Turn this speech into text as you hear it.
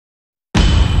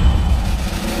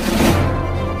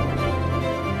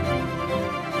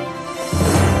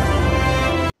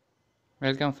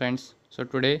Welcome friends. So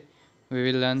today we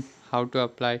will learn how to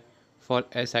apply for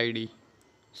SID.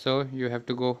 So you have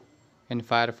to go in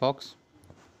Firefox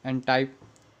and type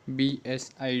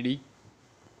BSID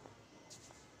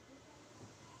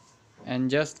and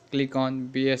just click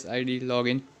on BSID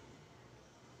login.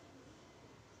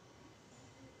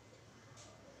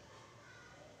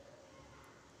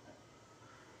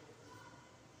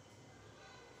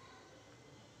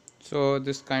 So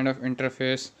this kind of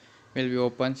interface will be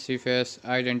open. Seafarers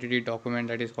Identity Document,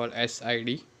 that is called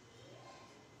SID.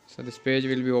 So this page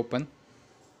will be open.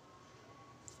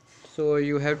 So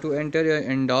you have to enter your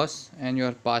indos and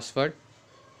your password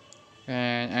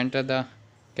and enter the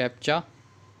captcha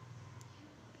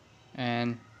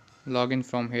and log in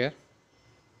from here.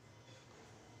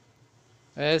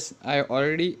 As I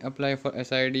already applied for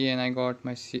SID and I got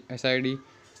my SID,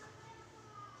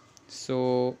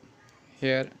 so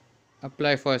here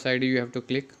apply for SID you have to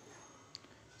click.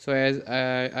 So as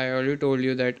I already told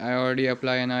you that I already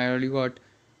apply and I already got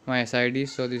my SID,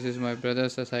 so this is my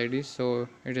brother's SID, so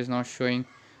it is not showing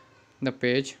the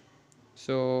page.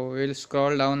 So we'll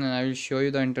scroll down and I will show you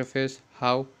the interface,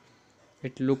 how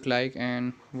it look like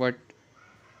and what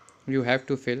you have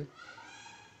to fill.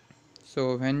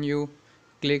 So when you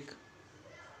click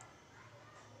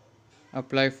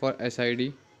apply for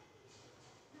SID,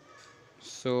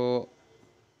 so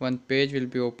one page will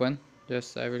be open.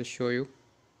 Just I will show you.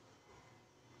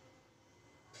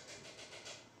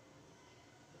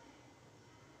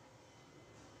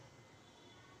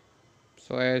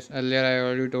 So as earlier I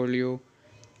already told you,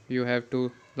 you have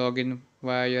to log in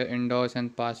via your indos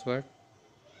and password,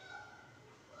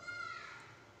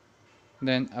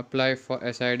 then apply for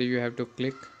SID you have to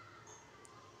click.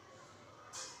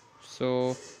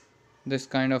 So this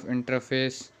kind of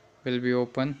interface will be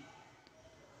open.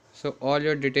 So all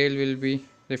your detail will be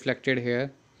reflected here,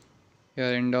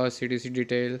 your indos CTC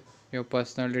detail, your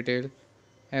personal detail,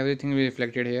 everything will be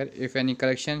reflected here. If any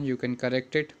correction you can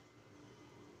correct it,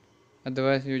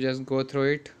 otherwise you just go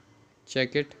through it,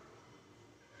 check it.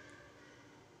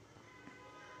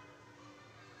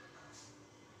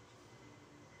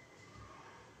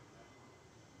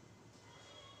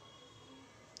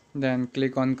 Then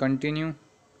click on continue.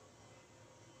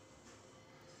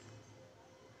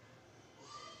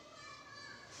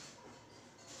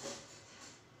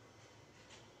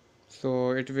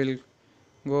 So it will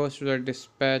go to the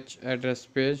dispatch address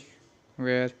page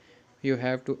where you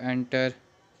have to enter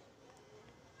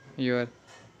your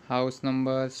house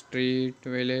number, street,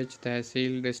 village,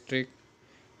 tehsil, district,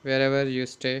 wherever you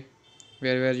stay,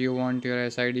 wherever you want your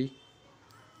SID.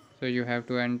 So you have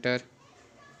to enter.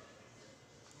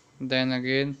 Then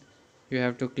again you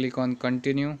have to click on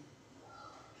continue.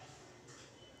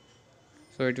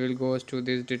 So it will go to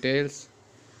these details.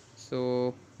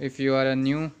 So if you are a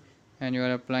new and you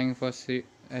are applying for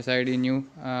SID new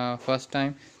first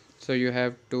time, so you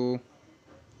have to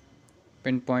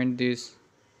pinpoint these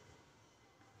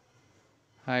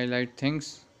highlight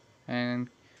things and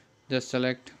just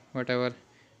select whatever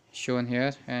shown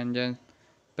here and then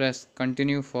press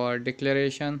continue for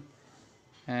declaration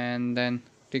and then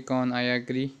click on I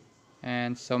agree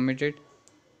and submit it.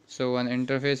 So an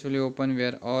interface will open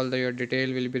where all your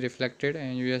detail will be reflected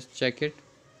and you just check it,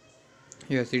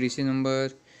 your CDC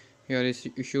number, your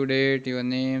issue date, your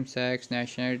name, sex,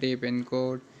 nationality, pin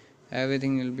code,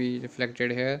 everything will be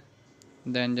reflected here.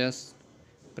 Then just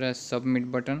press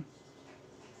submit button.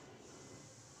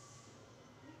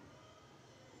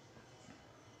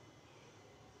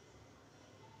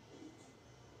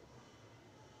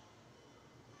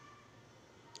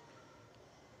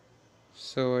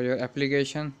 So your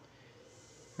application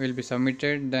will be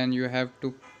submitted. Then you have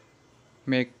to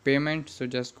make payment, so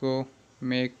just go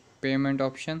make payment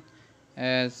option.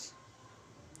 As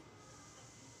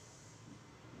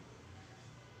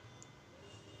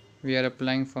we are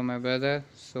applying for my brother,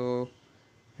 so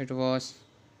it was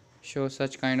show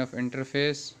such kind of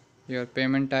interface. Your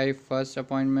payment type, first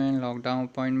appointment, lockdown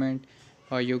appointment,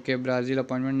 or UK Brazil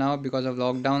appointment. Now because of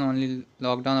lockdown, only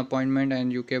lockdown appointment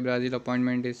and UK Brazil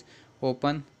appointment is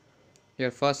open. Your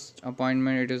first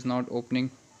appointment, it is not opening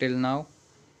till now.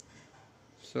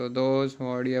 So those who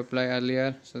already apply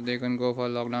earlier, so they can go for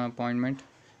lockdown appointment.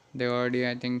 They already,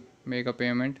 I think, make a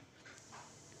payment.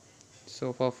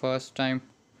 So for first time,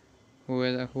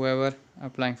 whoever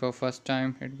applying for first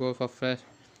time, it go for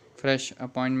fresh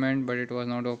appointment, but it was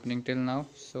not opening till now.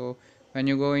 So when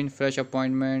you go in fresh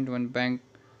appointment, one bank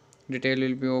detail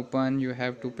will be open. You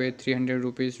have to pay 300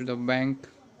 rupees to the bank.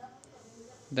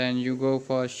 Then you go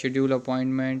for schedule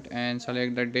appointment and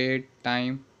select the date,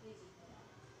 time,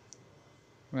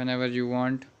 whenever you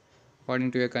want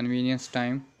according to your convenience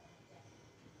time.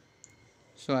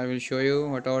 So I will show you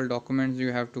what all documents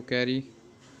you have to carry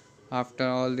after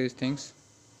all these things.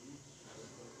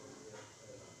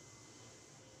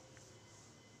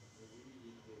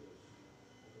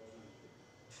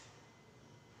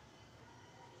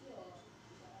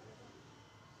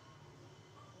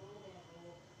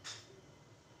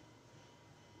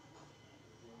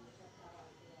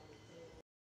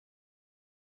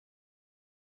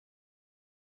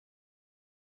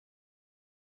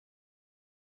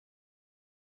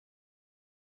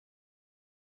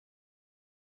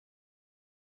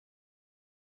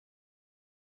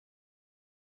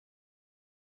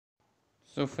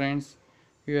 So friends,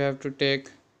 you have to take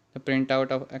the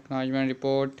printout of acknowledgement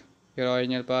report, your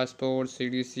original passport,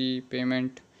 CDC,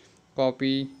 payment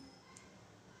copy,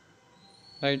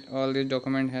 right? All these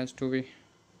document has to be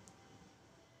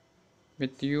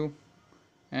with you,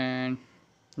 and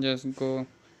just go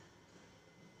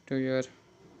to your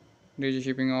DG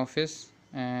shipping office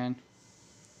and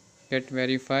get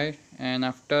verified. And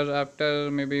after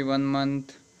maybe 1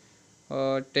 month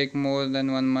or take more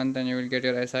than 1 month, and you will get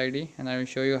your SID, and I will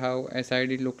show you how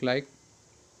SID look like.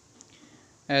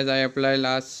 As I applied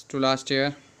last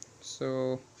year,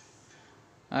 so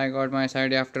I got my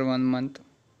SID after 1 month.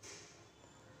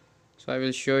 So I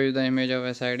will show you the image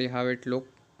of SID, how it look.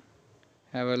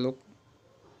 Have a look,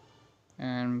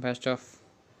 and best of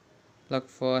luck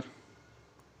for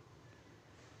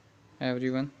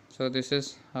everyone. So this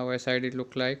is how SID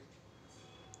look like.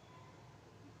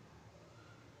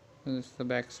 This is the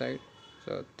back side.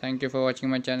 So thank you for watching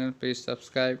my channel. Please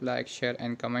subscribe, like, share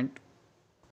and comment.